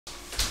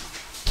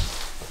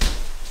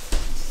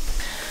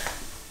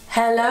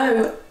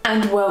Hello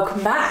and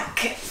welcome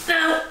back.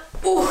 Now,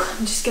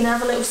 I'm just going to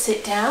have a little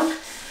sit down.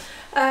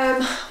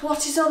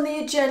 What is on the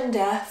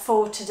agenda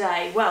for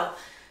today? Well,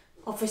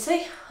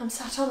 obviously I'm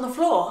sat on the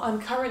floor.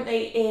 I'm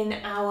currently in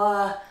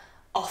our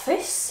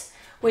office,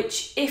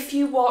 which if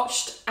you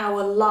watched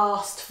our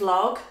last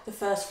vlog, the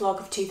first vlog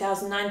of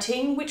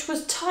 2019, which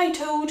was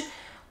titled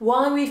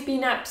Why We've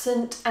Been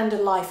Absent and a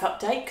Life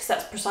Update, because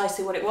that's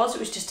precisely what it was. It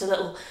was just a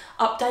little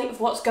update of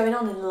what's going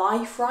on in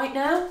life right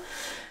now.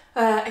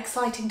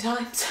 Exciting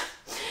times.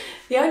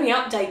 The only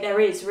update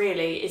there is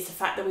really is the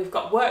fact that we've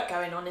got work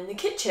going on in the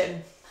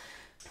kitchen.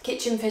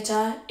 Kitchen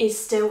fitter is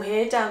still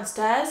here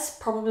downstairs.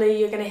 Probably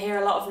you're going to hear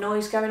a lot of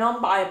noise going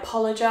on, but I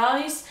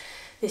apologise.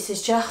 This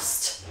is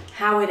just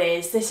how it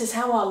is. This is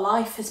how our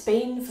life has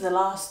been for the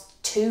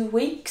last 2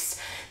 weeks.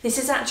 This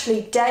is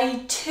actually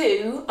day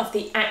 2 of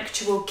the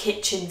actual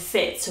kitchen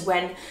fit, so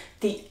when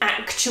the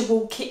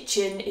actual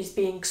kitchen is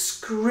being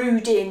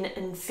screwed in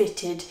and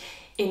fitted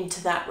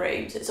into that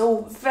room. So it's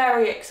all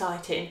very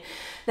exciting.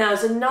 Now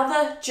there's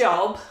another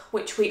job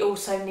which we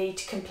also need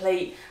to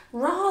complete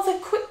rather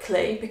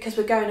quickly because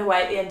we're going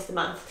away at the end of the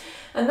month,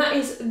 and that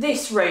is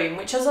this room,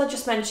 which, as I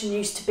just mentioned,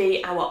 used to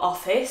be our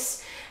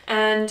office.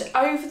 And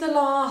over the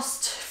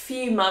last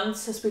few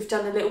months, as we've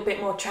done a little bit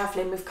more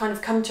travelling, we've kind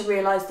of come to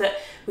realise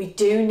that we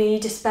do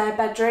need a spare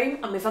bedroom,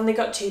 and we've only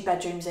got 2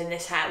 bedrooms in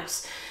this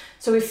house.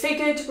 So we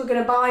figured we're going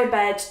to buy a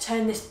bed,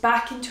 turn this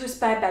back into a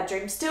spare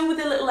bedroom, still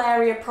with a little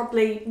area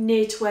probably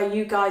near to where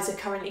you guys are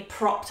currently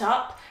propped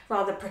up,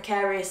 rather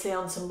precariously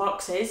on some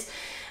boxes.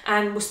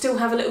 And we'll still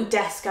have a little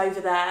desk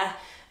over there.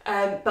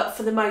 But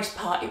for the most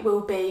part, it will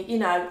be, you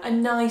know, a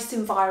nice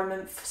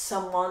environment for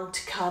someone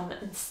to come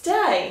and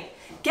stay.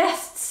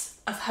 Guests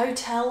of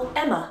Hotel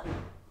Emma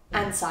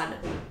and Simon.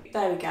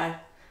 There we go.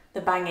 The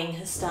banging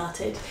has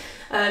started.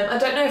 I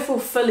don't know if we'll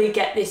fully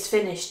get this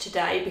finished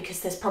today because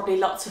there's probably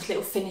lots of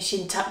little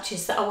finishing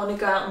touches that I want to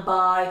go out and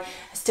buy.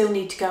 I still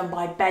need to go and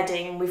buy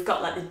bedding. We've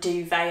got like the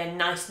duvet and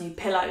nice new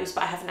pillows,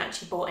 but I haven't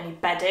actually bought any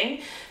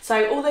bedding.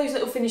 So all those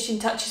little finishing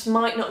touches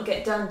might not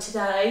get done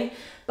today,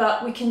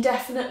 but we can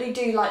definitely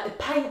do like the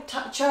paint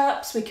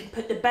touch-ups, we can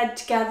put the bed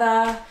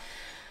together,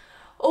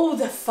 all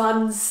the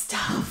fun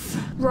stuff.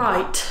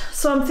 Right,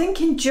 so I'm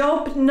thinking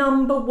job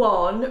number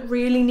 1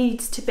 really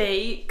needs to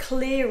be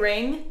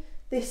clearing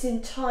this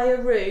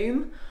entire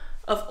room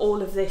of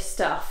all of this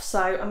stuff. So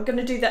I'm going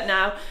to do that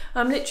now.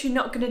 I'm literally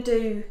not going to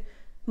do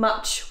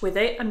much with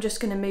it. I'm just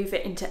going to move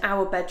it into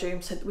our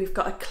bedroom so that we've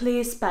got a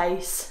clear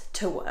space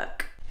to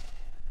work.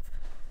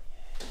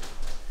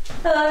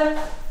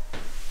 Hello.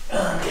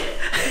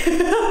 Getting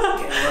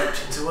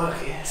roped into work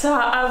here. So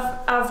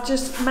I've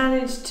just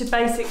managed to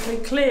basically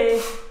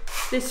clear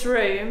this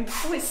room.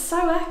 Oh, it's so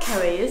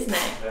echoey, isn't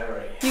it?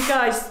 Very. You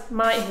guys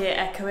might hear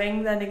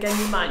echoing, then again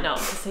you might not,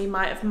 because he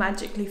might have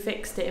magically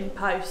fixed it in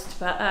post.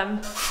 But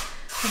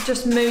I've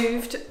just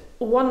moved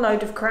one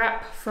load of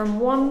crap from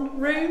one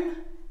room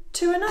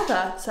to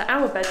another. So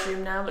our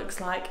bedroom now looks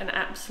like an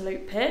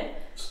absolute pit.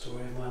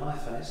 Story of my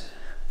life, that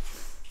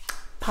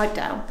Pipe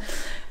down.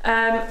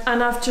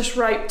 And I've just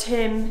roped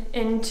him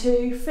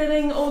into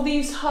filling all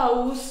these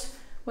holes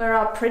where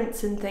our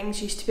prints and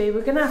things used to be.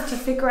 We're going to have to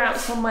figure out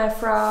somewhere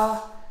for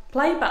our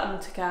play button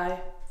to go.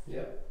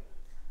 Yep.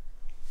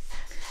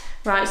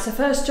 Right, so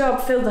first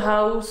job, fill the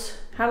holes.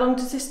 How long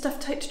does this stuff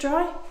take to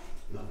dry?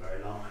 Not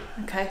very long.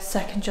 Okay,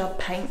 second job,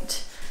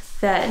 paint.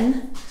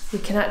 Then we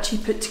can actually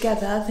put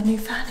together the new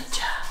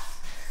furniture.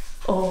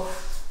 Or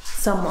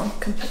someone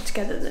can put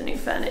together the new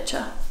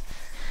furniture.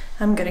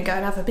 I'm going to go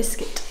and have a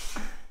biscuit.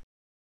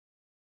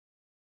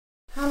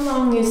 How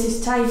long is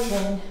this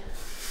taking?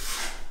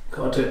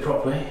 Got to do it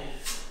properly.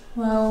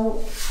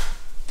 Well,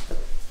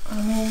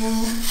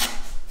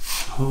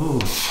 Ooh,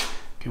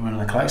 get one of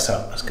the close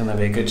up. That's going to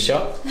be a good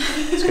shot.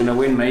 It's going to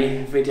win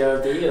me video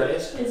of the year, that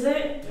is. Is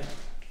it? Yeah.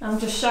 I'm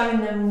just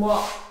showing them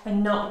what a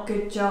not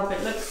good job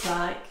it looks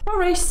like.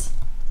 Boris,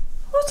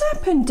 what's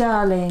happened,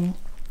 darling?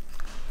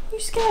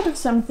 You scared of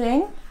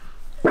something?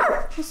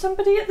 There's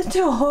somebody at the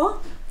door.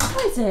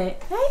 What is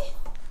it? Hey?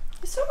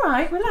 It's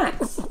alright,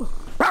 relax.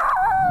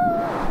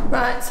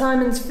 Right,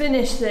 Simon's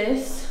finished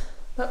this,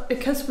 but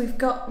because we've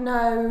got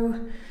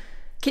no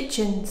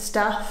kitchen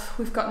stuff,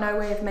 we've got no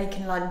way of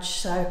making lunch,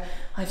 so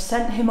I've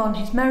sent him on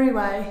his merry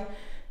way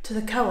to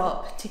the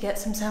co-op to get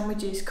some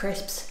sandwiches,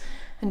 crisps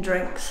and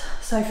drinks.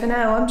 So for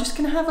now I'm just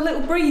going to have a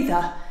little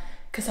breather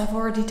because I've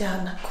already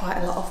done quite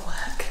a lot of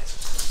work.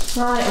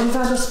 Right, we've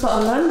had a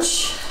spot of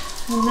lunch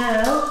and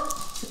now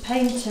the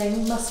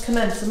painting must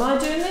commence. Am I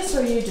doing this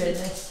or are you doing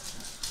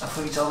this? I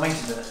thought you told me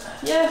to do it.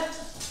 Yeah.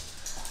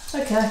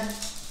 Okay.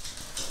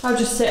 I'll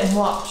just sit and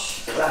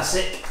watch.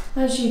 Classic.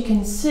 As you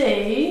can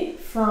see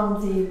from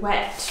the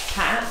wet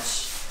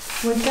patch,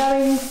 we're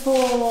going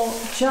for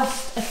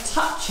just a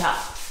touch-up.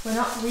 We're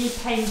not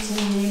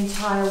repainting the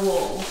entire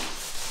wall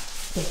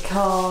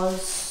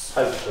because...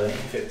 Hopefully,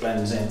 if it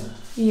blends in.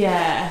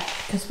 Yeah,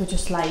 because we're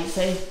just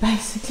lazy,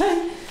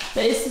 basically.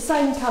 But it's the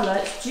same colour,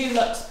 it's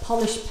Dulux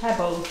Polished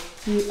Pebble.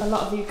 A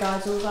lot of you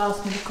guys always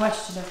ask me the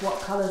question of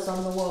what colour's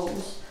on the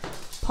walls.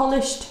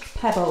 polished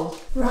pebble.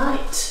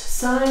 Right,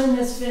 Simon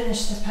has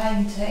finished the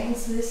painting,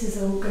 so this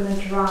is all going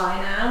to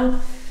dry now.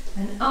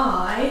 And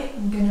I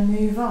am going to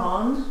move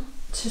on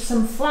to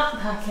some flat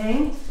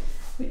packing,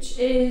 which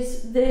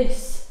is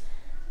this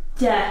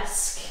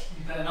desk.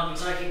 You better not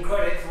be taking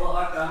credit for what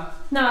I've done.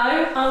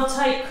 No, I'll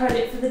take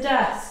credit for the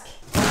desk.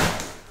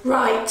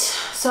 Right,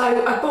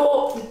 so I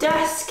bought the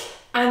desk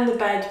and the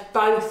bed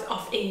both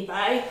off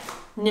eBay.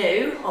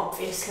 New,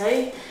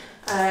 obviously,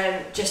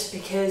 just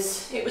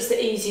because it was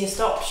the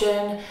easiest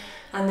option,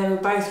 and they were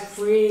both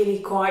really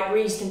quite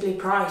reasonably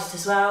priced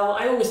as well.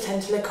 I always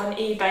tend to look on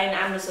eBay and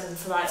Amazon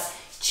for like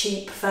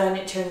cheap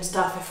furniture and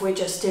stuff if we're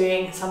just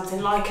doing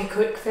something like a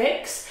quick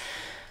fix.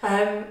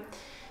 To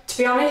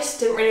be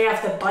honest, didn't really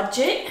have the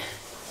budget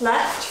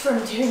left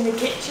from doing the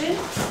kitchen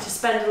to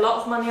spend a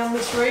lot of money on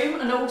this room,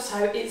 and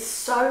also it's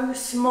so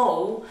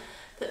small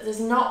that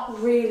there's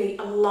not really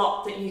a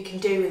lot that you can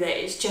do with it.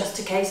 It's just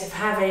a case of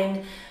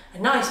having a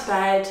nice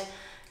bed,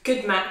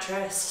 good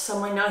mattress,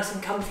 somewhere nice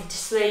and comfy to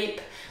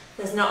sleep.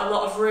 There's not a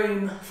lot of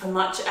room for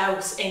much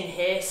else in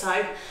here,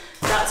 so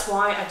that's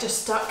why I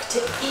just stuck to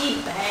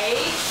eBay.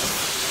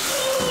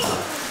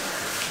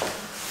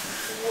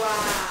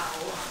 Wow.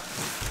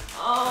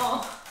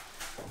 Oh,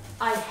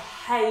 I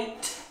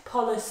hate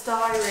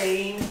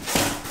polystyrene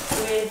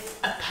with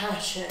a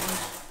passion.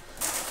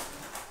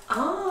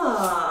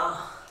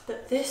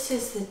 But this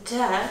is the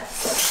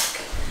desk.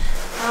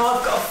 Now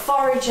I've got to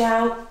forage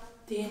out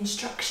the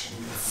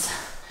instructions.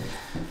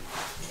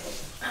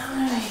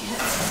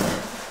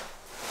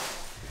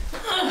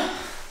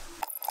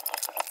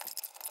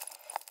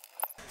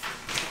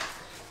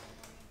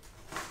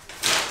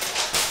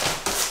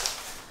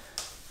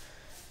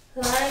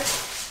 Like,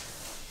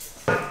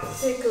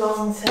 big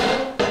long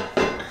thing.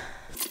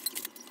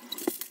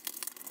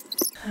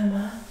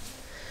 Hammer.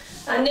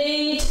 I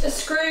need a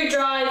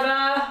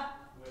screwdriver.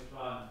 Which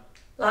one?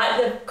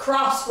 Like the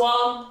cross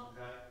one.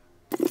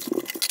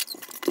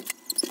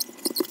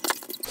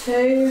 Okay.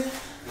 2.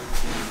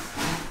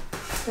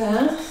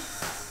 There.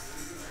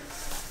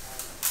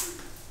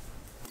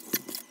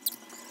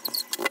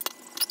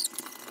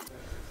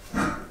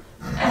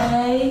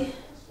 A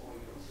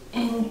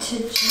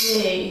into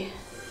G.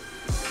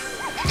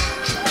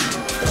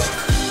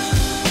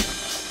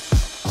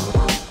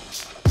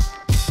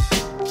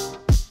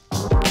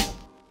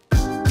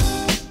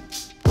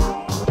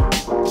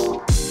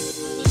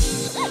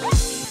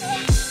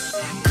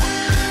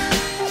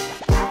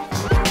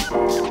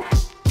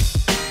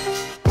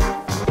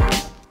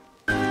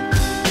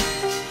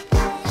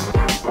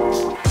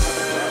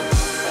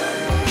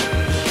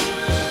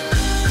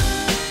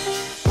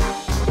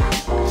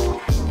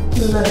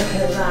 Look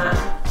at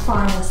that,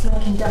 finest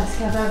looking desk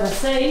I've ever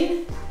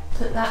seen.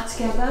 Put that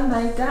together,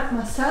 made that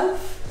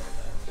myself.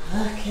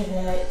 Look at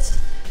it.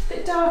 A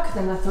bit darker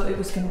than I thought it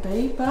was going to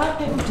be,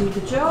 but it will do the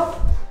job.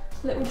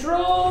 Little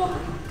drawer.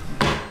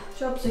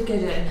 Job's a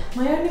good one.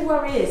 My only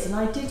worry is, and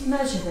I did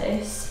measure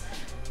this,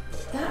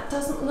 that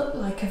doesn't look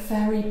like a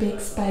very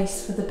big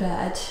space for the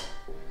bed.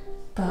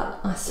 But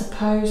I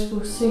suppose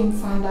we'll soon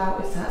find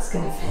out if that's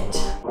going to fit.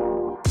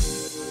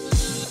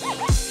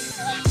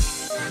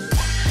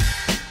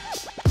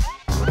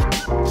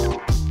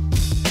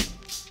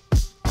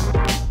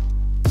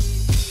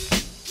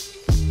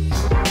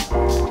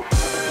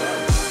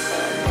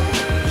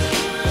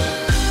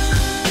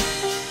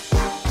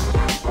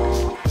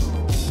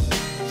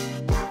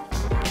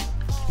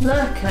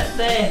 Look at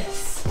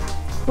this.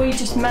 We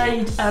just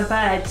made a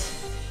bed.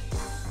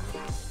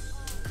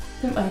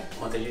 Didn't we?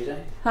 What did you do?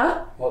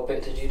 Huh? What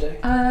bit did you do?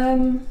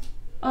 I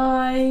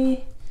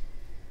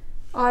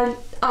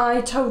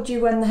told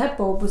you when the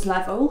headboard was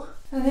level.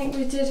 I think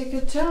we did a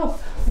good job.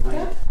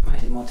 Made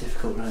it more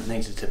difficult than it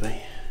needed to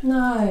be.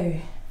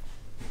 No.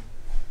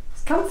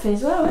 It's comfy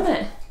as well, isn't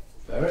it?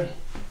 Very.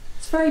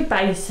 It's very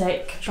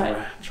basic. Tried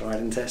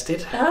and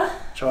tested. Huh?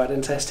 Tried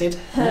and tested.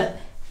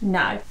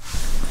 No.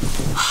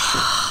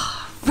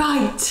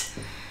 Right.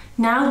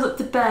 Now that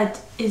the bed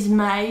is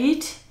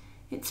made,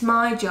 it's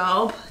my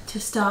job to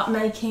start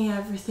making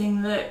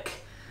everything look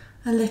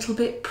a little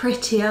bit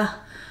prettier.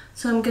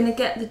 So I'm going to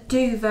get the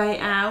duvet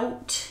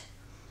out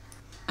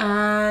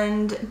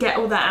and get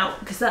all that out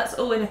because that's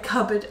all in a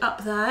cupboard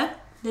up there.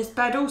 This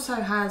bed also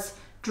has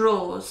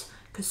drawers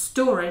because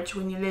storage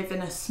when you live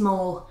in a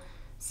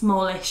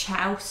smallish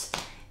house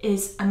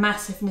is a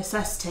massive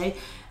necessity.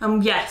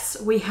 And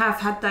yes, we have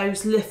had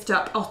those lift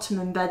up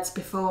ottoman beds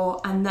before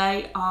and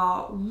they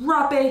are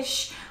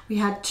rubbish. We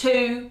had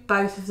 2,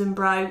 both of them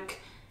broke,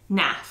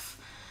 naff.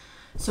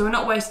 So we're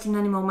not wasting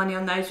any more money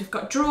on those. We've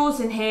got drawers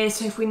in here,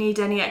 so if we need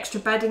any extra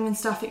bedding and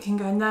stuff, it can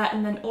go in there.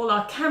 And then all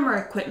our camera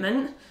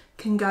equipment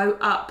can go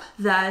up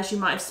there. As you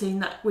might have seen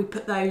that we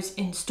put those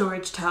in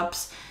storage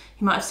tubs.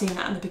 You might have seen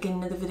that in the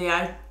beginning of the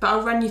video. But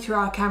I'll run you through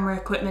our camera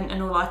equipment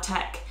and all our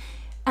tech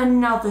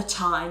another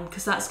time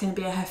because that's going to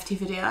be a hefty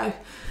video.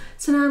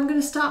 So now I'm going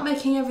to start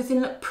making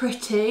everything look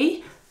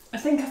pretty. I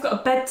think I've got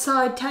a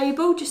bedside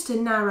table, just a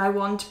narrow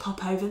one to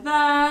pop over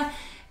there.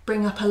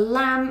 Bring up a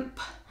lamp.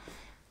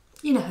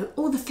 You know,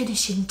 all the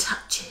finishing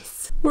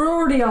touches. We're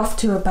already off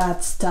to a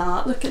bad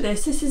start. Look at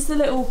this. This is the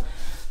little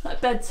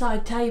like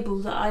bedside table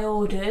that I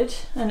ordered,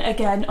 and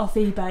again off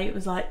eBay it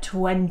was like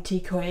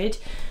 20 quid,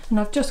 and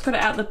I've just got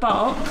it out the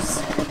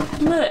box.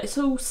 Look, it's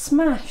all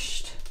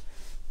smashed,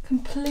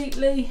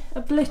 completely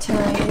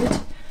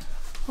obliterated.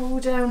 All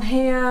down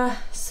here,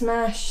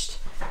 smashed,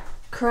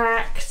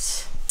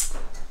 cracked.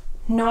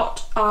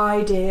 Not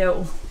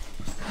ideal. So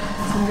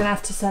I'm gonna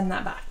have to send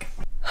that back.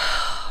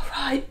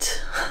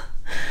 Right,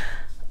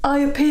 I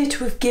appear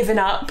to have given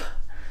up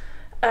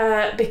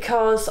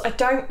because I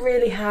don't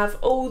really have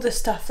all the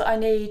stuff that I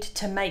need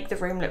to make the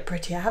room look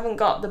pretty. I haven't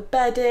got the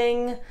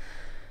bedding,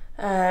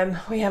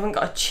 we haven't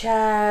got a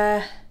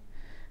chair,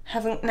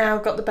 haven't now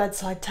got the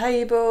bedside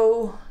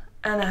table,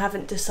 and I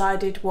haven't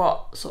decided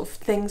what sort of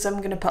things I'm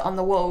going to put on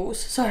the walls.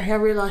 Sorry, I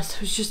realised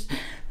I was just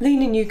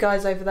leaning you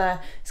guys over there.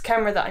 This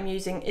camera that I'm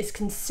using is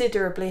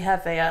considerably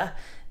heavier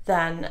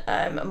than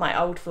my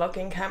old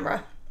vlogging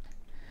camera.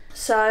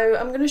 So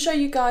I'm going to show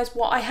you guys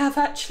what I have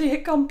actually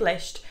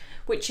accomplished,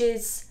 which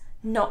is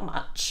not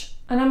much.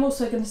 And I'm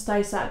also going to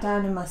stay sat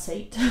down in my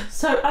seat.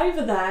 So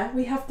over there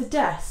we have the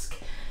desk.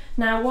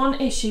 Now, one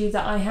issue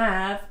that I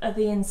have are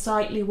the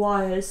unsightly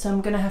wires, so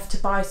I'm going to have to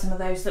buy some of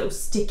those little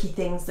sticky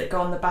things that go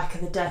on the back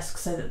of the desk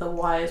so that the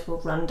wires will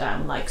run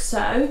down like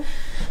so.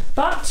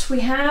 But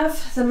we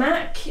have the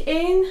Mac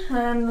in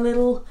and a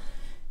little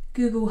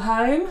Google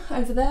Home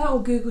over there,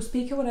 or Google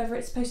Speaker, whatever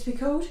it's supposed to be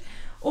called.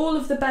 All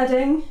of the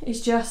bedding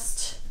is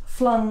just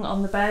flung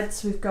on the bed,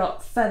 so we've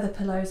got feather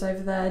pillows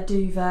over there,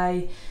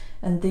 duvet,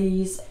 and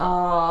these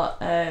are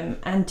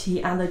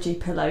anti-allergy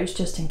pillows,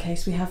 just in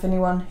case we have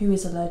anyone who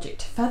is allergic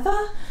to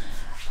feather.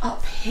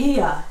 Up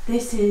here,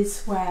 this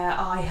is where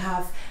I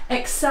have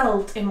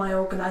excelled in my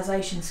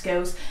organisation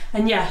skills.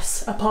 And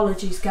yes,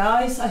 apologies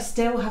guys, I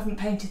still haven't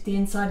painted the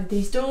inside of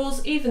these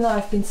doors, even though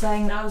I've been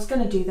saying that I was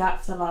going to do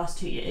that for the last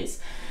 2 years.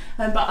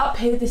 But up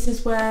here, this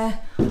is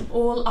where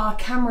all our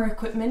camera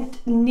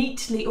equipment,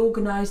 neatly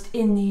organised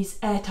in these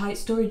airtight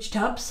storage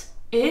tubs,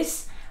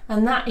 is.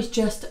 And that is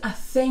just a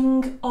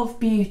thing of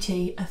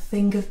beauty, a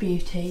thing of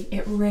beauty,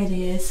 it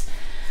really is.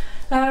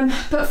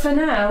 But for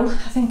now,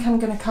 I think I'm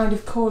going to kind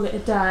of call it a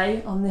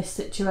day on this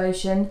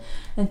situation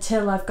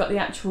until I've got the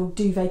actual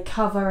duvet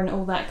cover and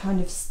all that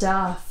kind of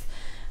stuff,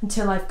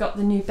 until I've got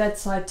the new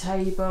bedside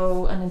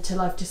table, and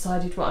until I've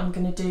decided what I'm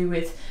going to do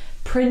with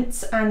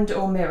prints and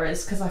or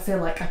mirrors, because I feel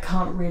like I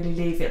can't really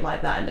leave it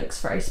like that. It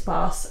looks very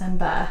sparse and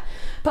bare.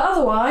 But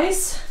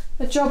otherwise,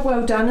 a job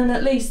well done, and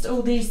at least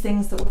all these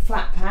things that were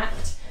flat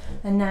packed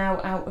are now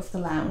out of the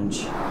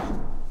lounge.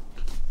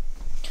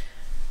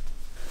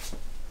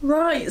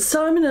 Right,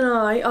 Simon and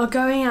I are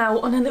going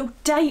out on a little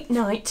date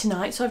night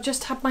tonight, so I've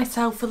just had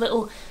myself a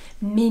little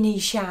mini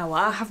shower.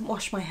 I haven't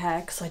washed my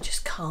hair because I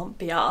just can't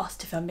be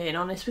arsed, if I'm being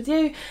honest with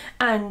you,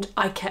 and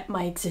I kept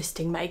my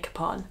existing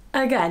makeup on.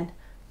 Again,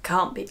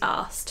 can't be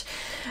arsed.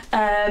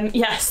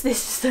 Yes,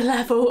 this is the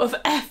level of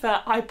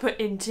effort I put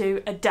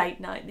into a date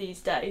night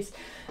these days.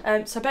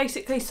 So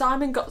basically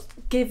Simon got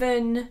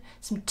given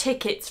some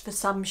tickets for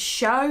some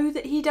show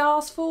that he'd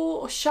asked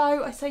for, or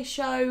show, I say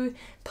show,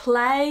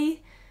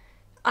 play,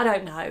 I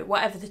don't know,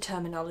 whatever the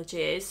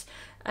terminology is.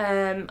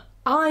 I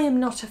am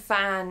not a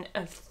fan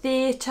of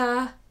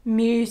theatre,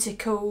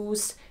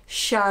 musicals,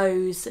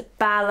 shows,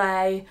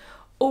 ballet,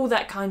 all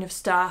that kind of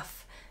stuff.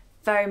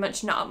 Very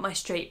much not up my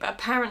street, but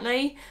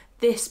apparently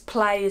this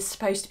play is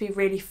supposed to be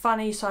really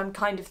funny, so I'm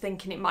kind of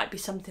thinking it might be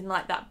something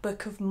like that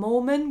Book of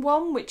Mormon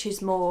one, which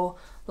is more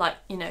like,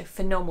 you know,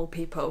 for normal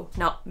people,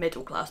 not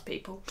middle class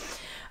people.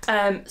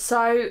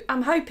 So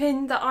I'm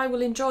hoping that I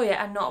will enjoy it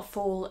and not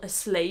fall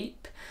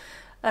asleep.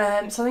 So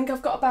I think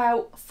I've got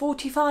about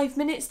 45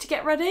 minutes to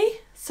get ready,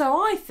 so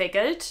I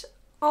figured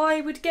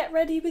I would get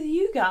ready with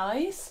you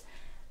guys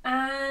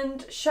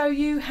and show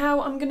you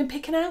how I'm going to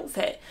pick an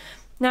outfit.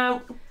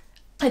 Now,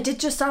 I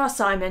did just ask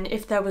Simon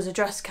if there was a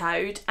dress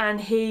code,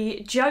 and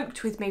he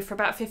joked with me for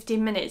about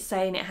 15 minutes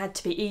saying it had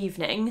to be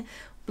evening,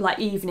 like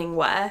evening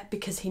wear,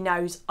 because he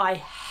knows I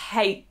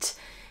hate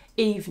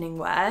evening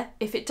wear.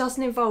 If it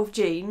doesn't involve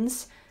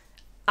jeans,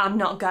 I'm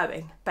not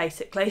going,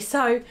 basically.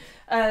 So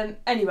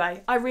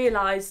anyway, I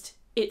realised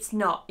it's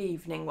not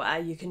evening wear,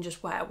 you can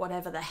just wear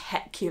whatever the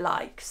heck you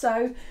like.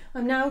 So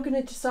I'm now going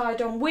to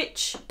decide on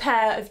which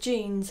pair of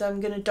jeans I'm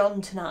going to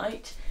don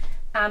tonight,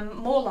 and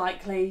more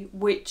likely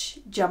which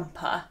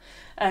jumper.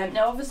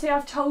 Now obviously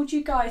I've told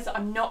you guys that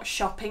I'm not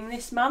shopping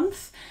this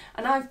month,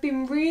 and I've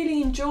been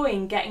really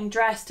enjoying getting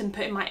dressed and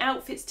putting my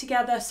outfits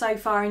together so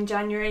far in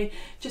January,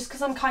 just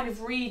because I'm kind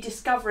of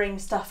rediscovering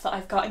stuff that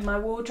I've got in my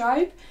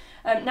wardrobe.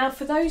 Now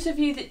for those of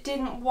you that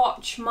didn't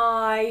watch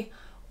my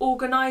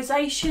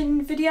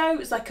organisation video, it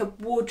was like a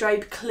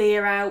wardrobe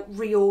clear out,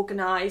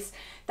 reorganise.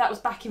 That was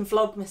back in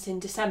Vlogmas in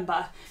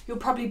December. You'll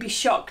probably be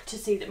shocked to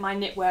see that my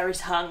knitwear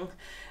is hung.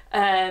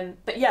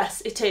 But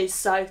yes, it is.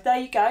 So there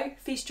you go,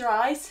 feast your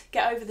eyes,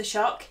 get over the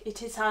shock.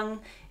 It is hung.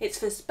 It's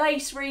for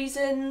space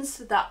reasons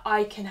that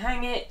I can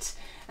hang it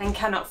and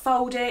cannot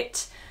fold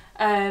it.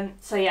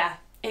 So yeah,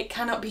 it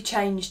cannot be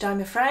changed,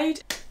 I'm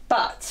afraid.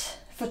 But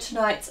for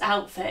tonight's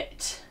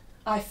outfit,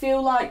 I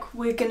feel like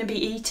we're going to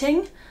be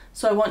eating,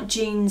 so I want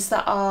jeans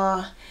that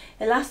are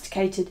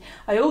elasticated.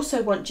 I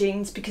also want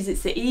jeans, because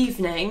it's the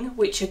evening,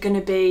 which are going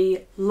to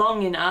be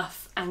long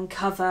enough and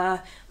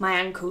cover my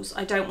ankles.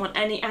 I don't want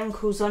any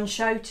ankles on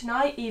show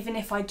tonight, even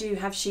if I do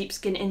have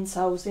sheepskin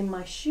insoles in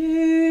my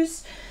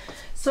shoes.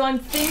 So I'm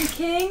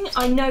thinking,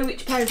 I know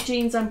which pair of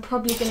jeans I'm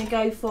probably going to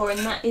go for, and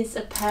that is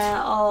a pair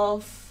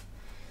of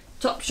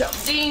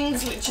Topshop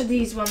jeans, which are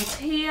these ones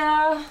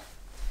here.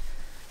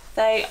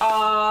 They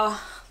are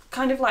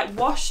kind of like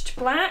washed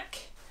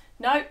black.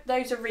 No,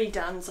 those are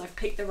redones. I've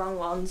picked the wrong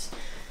ones.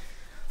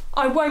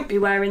 I won't be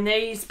wearing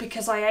these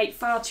because I ate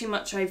far too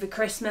much over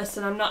Christmas,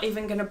 and I'm not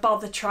even going to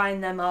bother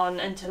trying them on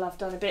until I've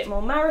done a bit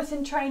more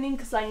marathon training,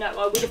 because I know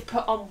I would have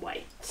put on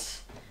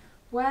weight.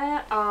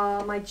 Where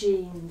are my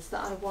jeans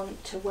that I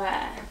want to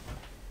wear?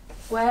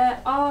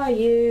 Where are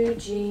you,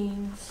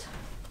 jeans?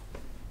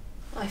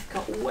 I've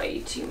got way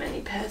too many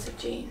pairs of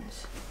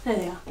jeans. There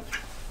they are.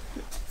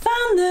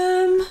 Found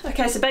them!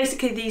 Okay, so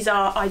basically these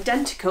are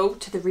identical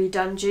to the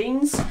redone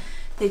jeans.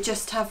 They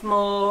just have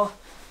more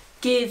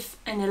give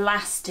and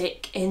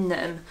elastic in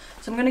them.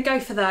 So I'm going to go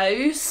for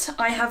those.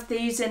 I have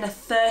these in a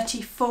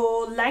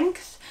 34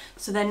 length,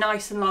 so they're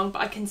nice and long,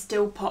 but I can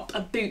still pop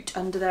a boot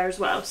under there as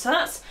well. So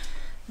that's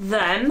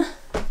them.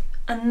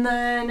 And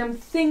then I'm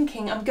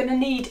thinking I'm going to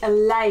need a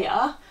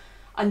layer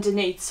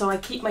underneath, so I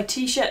keep my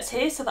t-shirts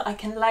here so that I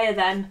can layer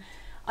them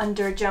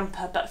under a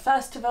jumper. But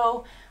first of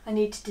all, I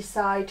need to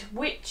decide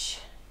which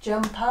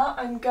jumper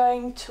I'm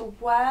going to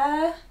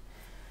wear.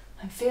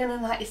 I'm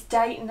feeling like it's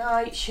date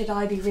night. Should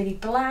I be really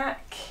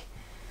black?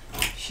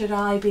 Should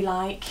I be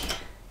like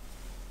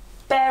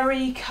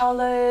berry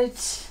coloured?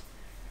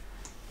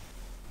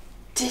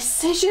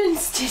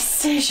 Decisions.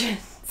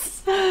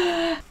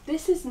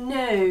 This is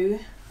new.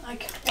 I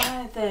could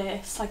wear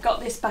this. I got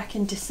this back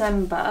in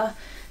December.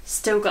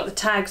 Still got the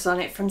tags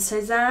on it from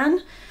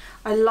Cezanne.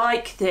 I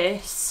like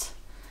this.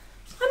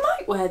 I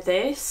might wear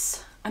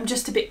this. I'm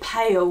just a bit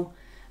pale,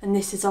 and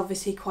this is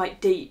obviously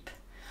quite deep.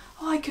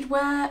 Oh, I could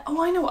wear,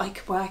 oh, I know what I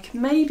could wear. I could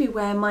maybe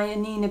wear my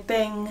Anina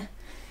Bing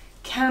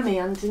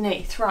cami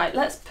underneath. Right,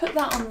 let's put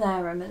that on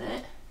there a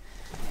minute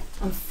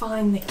and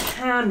find the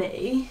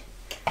cami,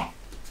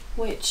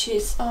 which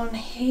is on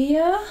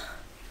here.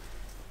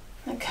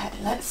 Okay,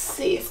 let's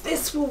see if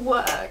this will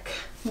work.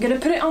 I'm going to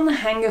put it on the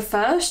hanger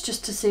first,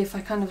 just to see if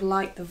I kind of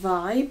like the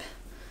vibe.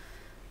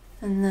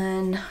 And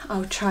then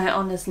I'll try it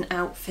on as an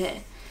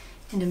outfit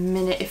in a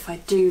minute if I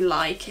do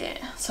like it.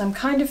 So I'm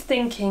kind of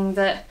thinking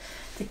that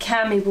the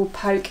cami will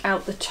poke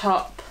out the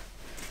top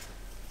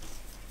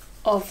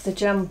of the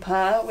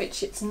jumper,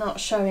 which it's not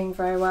showing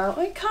very well.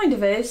 It kind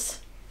of is.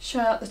 Show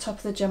out the top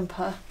of the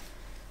jumper.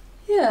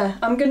 Yeah,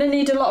 I'm going to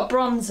need a lot of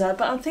bronzer,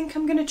 but I think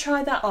I'm going to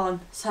try that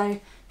on.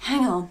 So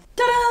hang on.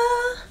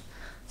 Ta-da!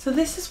 So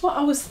this is what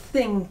I was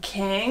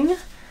thinking.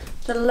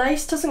 The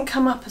lace doesn't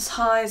come up as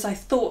high as I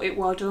thought it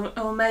would,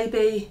 or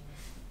maybe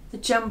the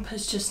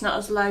jumper's just not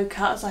as low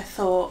cut as I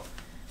thought.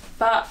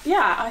 But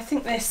yeah, I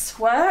think this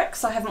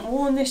works. I haven't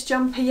worn this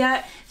jumper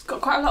yet. It's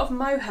got quite a lot of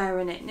mohair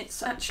in it, and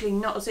it's actually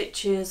not as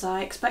itchy as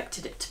I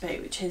expected it to be,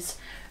 which is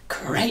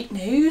great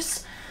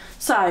news.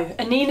 So,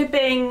 Anina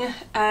Bing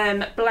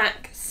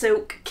black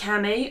silk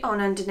cami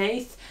on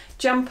underneath,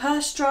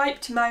 jumper,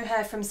 striped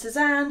mohair from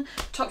Cezanne,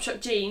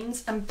 Topshop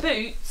jeans, and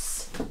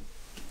boots.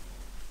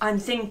 I'm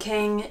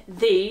thinking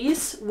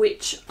these,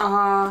 which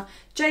are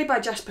J by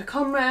Jasper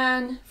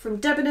Conran from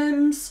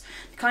Debenhams.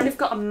 They kind of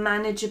got a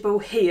manageable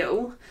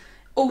heel.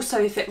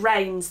 Also, if it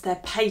rains, they're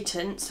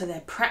patent, so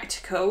they're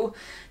practical,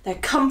 they're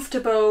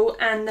comfortable,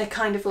 and they're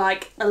kind of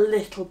like a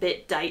little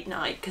bit date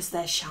night because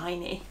they're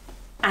shiny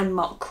and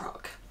mock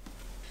croc.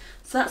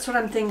 So that's what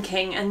I'm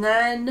thinking. And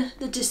then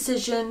the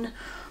decision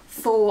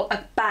for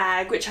a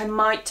bag, which I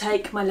might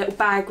take my little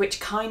bag, which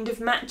kind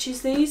of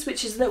matches these,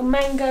 which is a little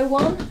mango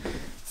one.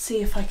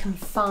 See if I can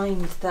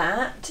find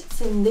that.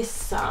 It's in this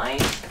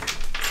side.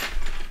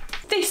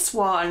 This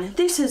one.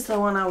 This is the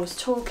one I was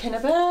talking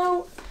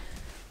about.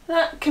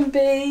 That can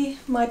be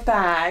my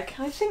bag.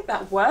 I think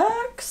that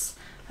works.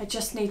 I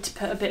just need to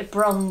put a bit of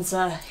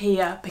bronzer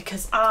here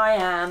because I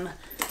am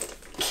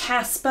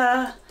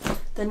Casper,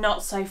 the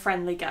not so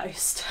friendly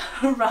ghost.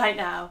 Right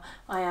now,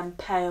 I am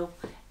pale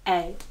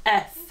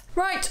AF.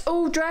 Right,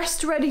 all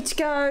dressed, ready to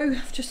go.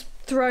 I've just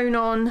thrown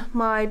on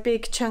my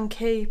big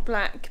chunky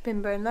black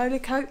Bimbo and Lola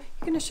coat.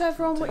 You gonna show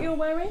everyone what you're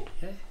wearing?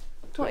 Yeah.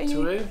 What are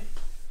you?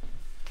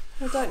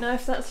 I don't know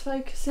if that's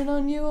focusing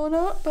on you or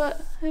not,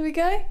 but there we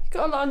go. You've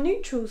got a lot of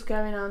neutrals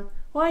going on.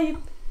 Why are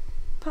you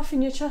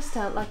puffing your chest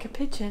out like a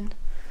pigeon?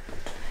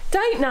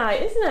 Date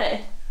night, isn't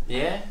it?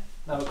 Yeah.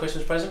 Another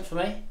Christmas present for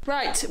me.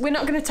 Right, we're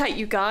not going to take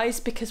you guys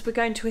because we're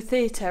going to a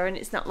theatre and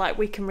it's not like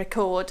we can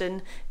record,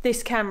 and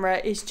this camera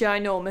is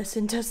ginormous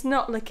and does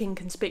not look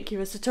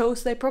inconspicuous at all,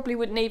 so they probably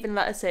wouldn't even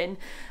let us in.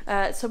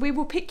 So we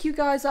will pick you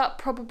guys up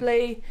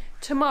probably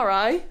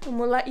tomorrow and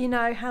we'll let you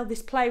know how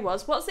this play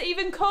was. What's it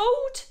even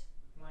called?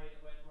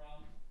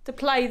 The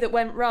play that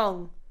went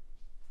wrong.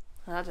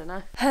 I don't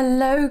know.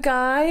 Hello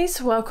guys,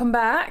 welcome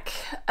back.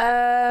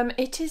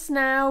 It is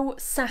now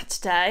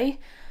Saturday.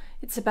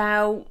 It's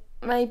about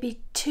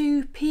maybe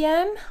 2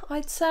 p.m,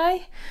 I'd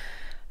say.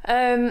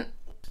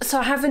 So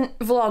I haven't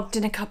vlogged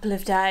in a couple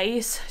of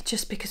days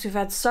just because we've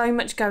had so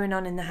much going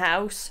on in the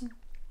house.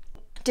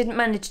 Didn't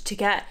manage to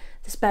get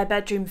the spare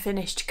bedroom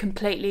finished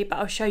completely, but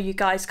I'll show you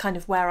guys kind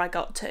of where I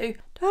got to.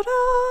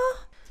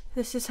 Ta-da!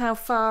 This is how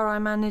far I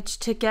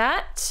managed to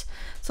get.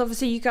 So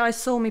obviously you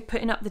guys saw me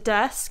putting up the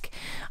desk.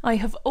 I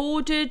have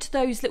ordered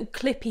those little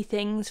clippy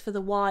things for the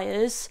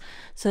wires.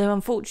 So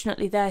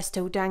unfortunately they're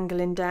still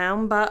dangling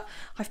down, but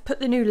I've put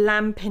the new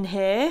lamp in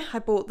here. I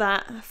bought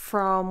that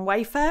from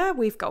Wayfair.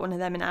 We've got one of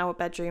them in our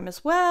bedroom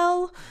as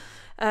well.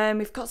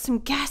 We've got some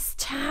guest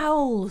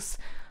towels.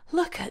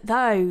 Look at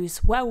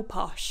those, well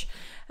posh.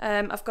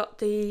 I've got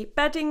the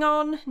bedding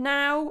on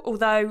now,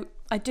 although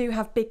I do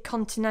have big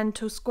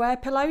continental square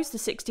pillows, the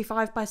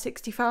 65 by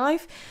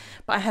 65,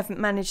 but I haven't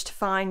managed to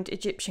find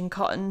Egyptian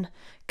cotton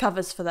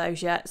covers for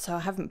those yet, so I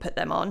haven't put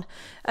them on.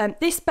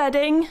 This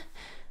bedding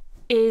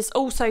is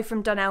also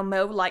from Dunelm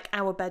Mill, like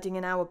our bedding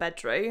in our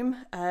bedroom,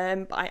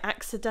 but I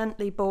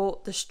accidentally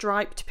bought the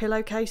striped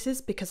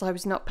pillowcases because I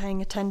was not paying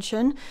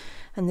attention,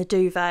 and the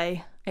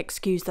duvet,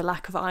 excuse the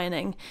lack of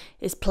ironing,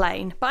 is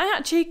plain. But I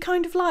actually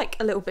kind of like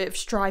a little bit of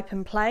stripe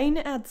and plain.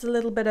 It adds a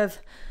little bit of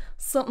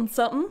something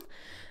something.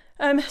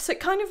 So it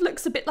kind of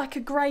looks a bit like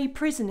a grey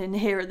prison in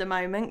here at the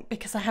moment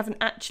because I haven't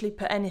actually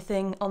put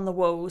anything on the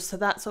walls, so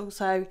that's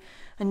also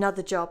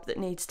another job that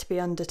needs to be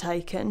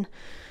undertaken.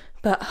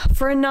 But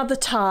for another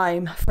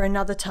time. For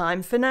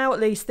now at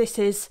least, this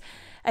is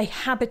a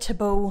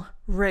habitable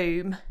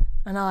room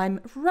and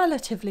I'm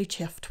relatively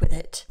chuffed with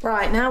it.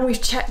 Right, now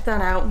we've checked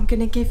that out, I'm going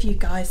to give you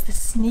guys the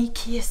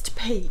sneakiest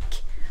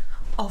peek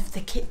of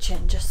the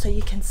kitchen just so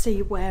you can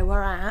see where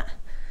we're at.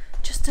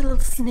 Just a little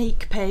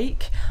sneak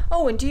peek.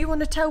 Oh, and do you want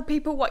to tell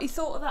people what you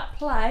thought of that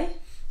play?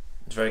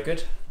 It's very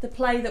good. The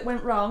play that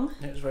went wrong?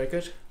 It was very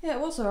good. Yeah, it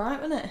was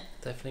alright, wasn't it?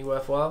 Definitely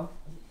worthwhile.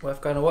 Worth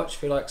going to watch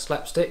if you like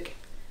slapstick.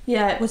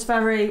 Yeah, it was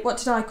very, what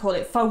did I call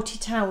it? Faulty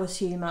Towers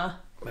humour.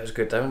 It was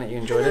good though, wasn't it? You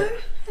enjoyed it?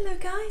 Hello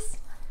guys.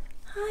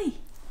 Hi.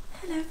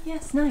 Hello,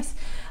 yes, nice.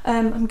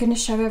 I'm going to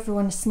show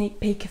everyone a sneak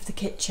peek of the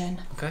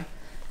kitchen. Okay.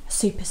 A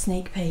super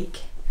sneak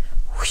peek.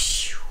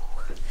 Whoosh.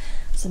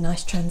 It's a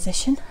nice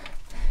transition.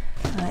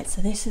 Right,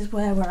 so this is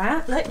where we're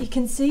at. Look, you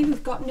can see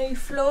we've got new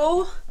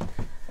floor.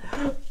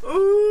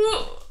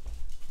 Ooh.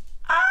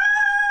 Ah,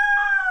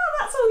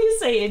 that's all you're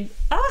seeing.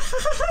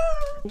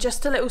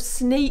 Just a little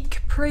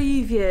sneak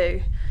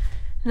preview.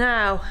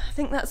 Now, I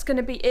think that's going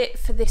to be it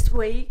for this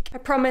week. I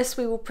promise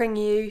we will bring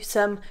you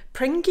some...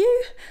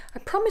 I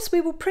promise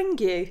we will bring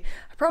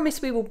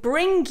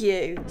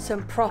you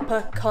some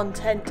proper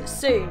content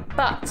soon.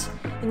 But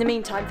in the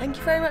meantime, thank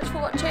you very much for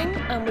watching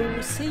and we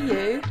will see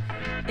you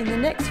in the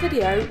next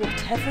video,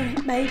 whatever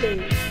it may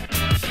be.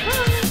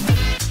 Bye!